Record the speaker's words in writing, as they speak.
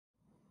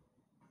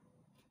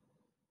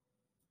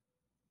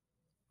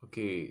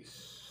Okey,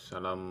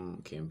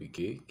 salam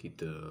KMPK.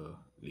 Kita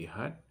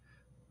lihat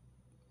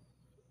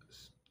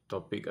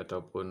topik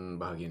ataupun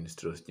bahagian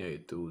seterusnya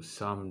iaitu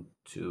sum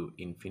to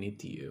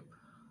infinity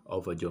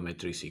of a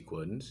geometric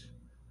sequence.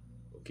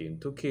 Okey,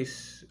 untuk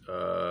kes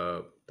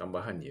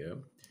tambahannya,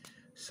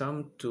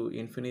 sum to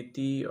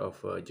infinity of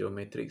a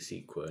geometric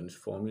sequence,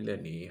 formula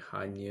ni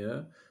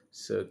hanya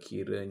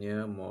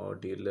sekiranya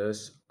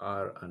modulus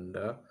R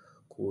anda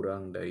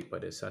kurang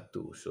daripada 1.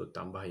 So,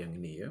 tambah yang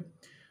ini ya.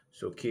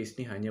 So, kes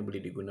ni hanya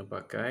boleh digunakan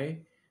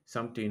pakai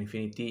sum to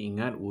infinity.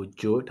 Ingat,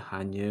 wujud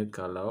hanya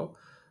kalau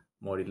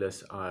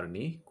modulus R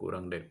ni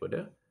kurang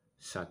daripada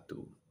 1.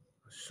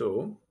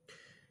 So,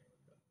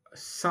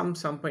 sum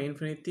sampai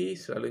infinity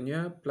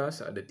selalunya plus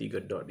ada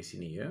 3 dot di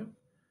sini ya.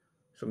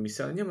 So,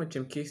 misalnya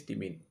macam kes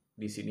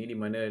di sini di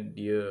mana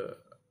dia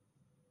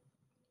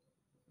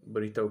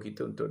beritahu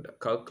kita untuk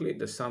calculate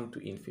the sum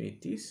to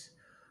infinities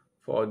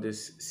for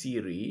this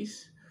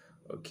series.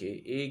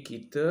 Okay, A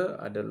kita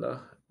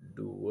adalah 2.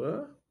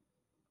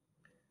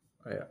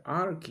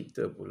 R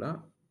kita pula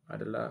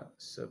adalah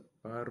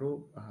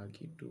separuh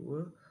bahagi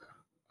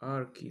 2.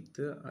 R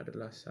kita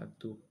adalah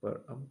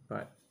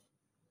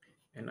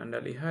 1/4. Dan anda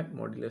lihat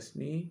modulus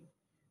ni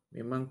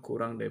memang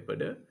kurang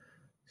daripada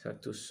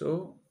 1.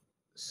 So,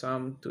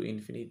 sum to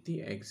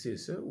infinity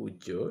exists,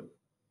 wujud.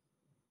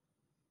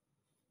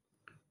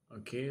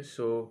 Okay,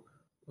 so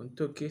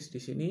untuk kes di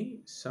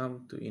sini,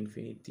 sum to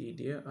infinity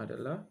dia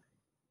adalah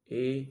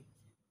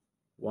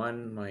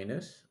A1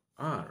 minus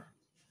R.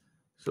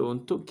 So,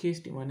 untuk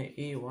kes di mana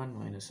A1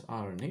 minus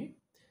R ni,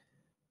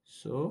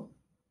 so,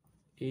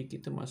 A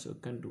kita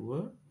masukkan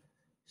 2,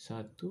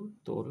 1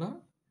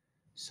 tolak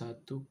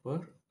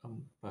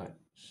 1/4.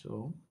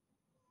 So,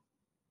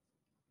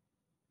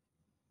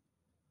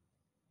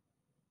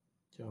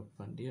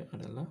 jawapan dia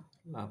adalah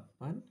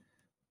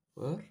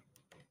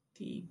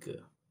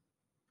 8/3.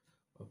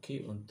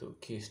 Okey,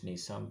 untuk kes ni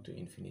sum to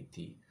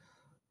infinity.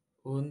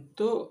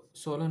 Untuk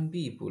soalan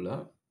B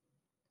pula,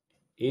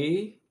 A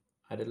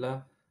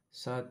adalah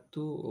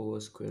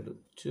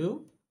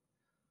 1/2.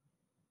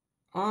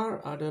 R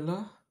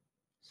adalah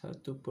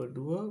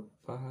 1/2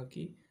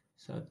 bahagi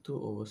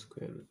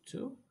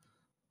 1/2.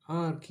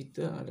 R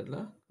kita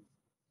adalah,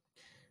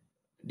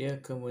 dia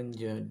akan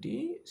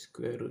menjadi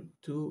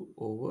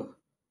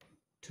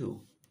 √2/2.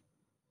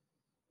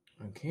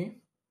 Okay.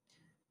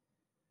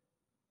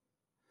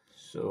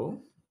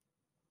 So,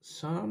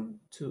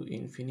 sum to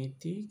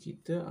infinity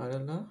kita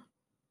adalah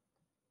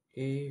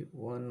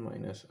A1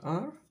 minus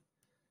R.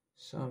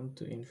 Sum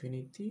to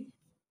infinity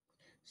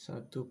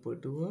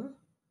 1/2,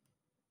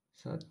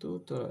 1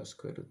 tolak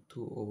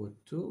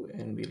 √2/2.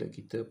 And bila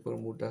kita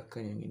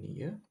permudahkan yang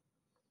ini ya,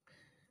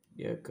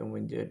 dia akan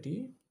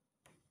menjadi,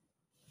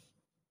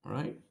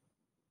 alright,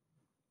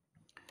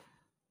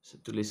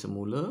 saya tulis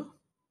semula,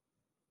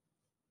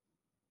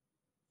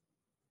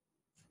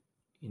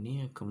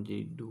 ini akan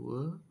menjadi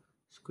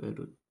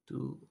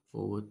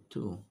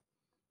 2/2/2.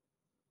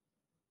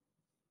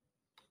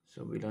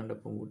 So, bila anda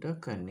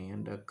permudahkan ni,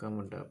 anda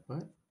akan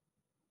mendapat,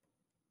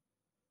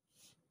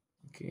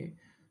 okay,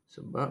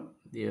 sebab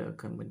dia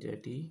akan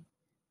menjadi,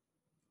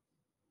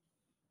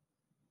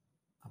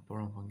 apa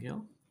orang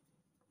panggil,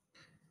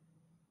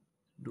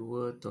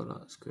 2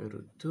 tolak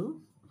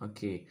 √2.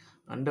 Okay,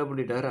 anda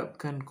boleh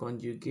darabkan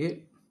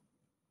conjugate,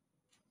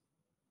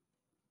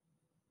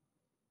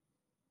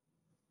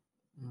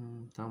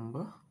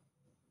 tambah,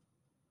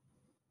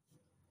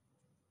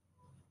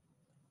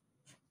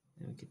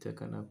 dan kita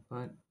akan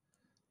dapat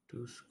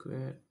 2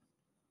 squared,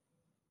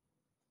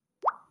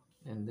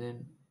 and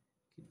then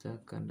kita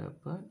akan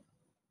dapat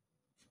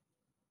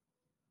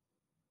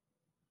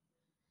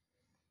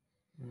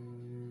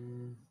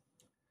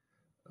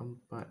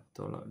 4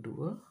 tolak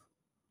 2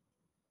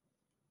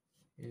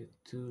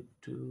 iaitu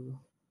 2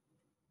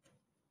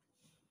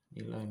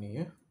 nilai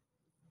ni ya.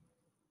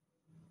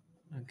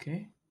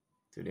 Okay,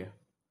 itu dia.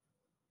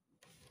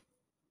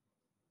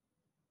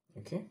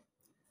 Okay,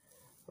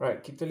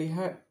 right, kita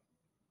lihat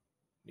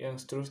yang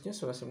seterusnya,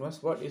 soalan 11.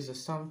 What is the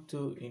sum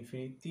to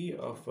infinity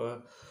of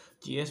a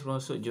GS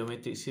bermaksud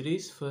geometric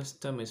series?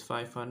 First term is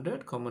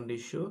 500, common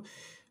ratio.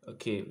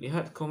 Okay,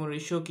 lihat common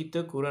ratio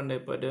kita kurang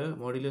daripada,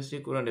 modulus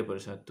dia kurang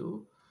daripada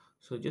 1.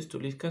 So, just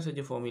tuliskan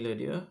saja formula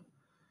dia.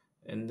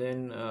 And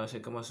then,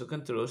 saya akan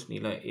masukkan terus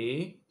nilai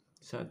A,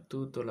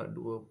 1 tolak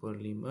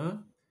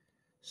 2/5.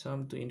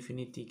 Sum to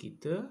infinity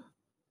kita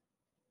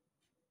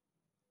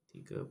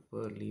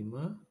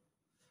 3/5.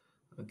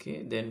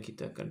 Okay, then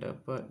kita akan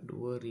dapat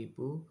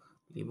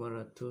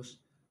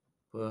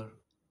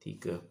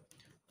 2500/3.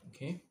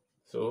 Okay,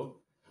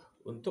 so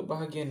untuk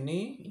bahagian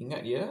ni,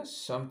 ingat ya,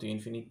 sum to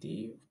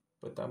infinity,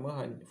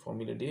 pertama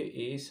formula dia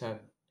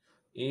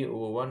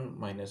A/1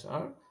 minus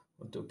R.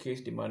 Untuk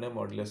kes di mana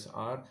modulus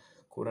R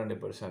kurang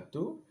daripada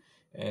 1.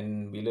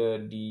 And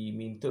bila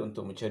diminta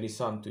untuk mencari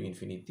sum to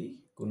infinity,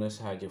 guna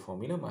sahaja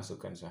formula,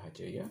 masukkan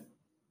sahaja ya.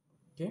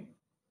 Okay,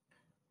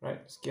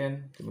 right,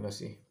 sekian, terima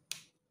kasih.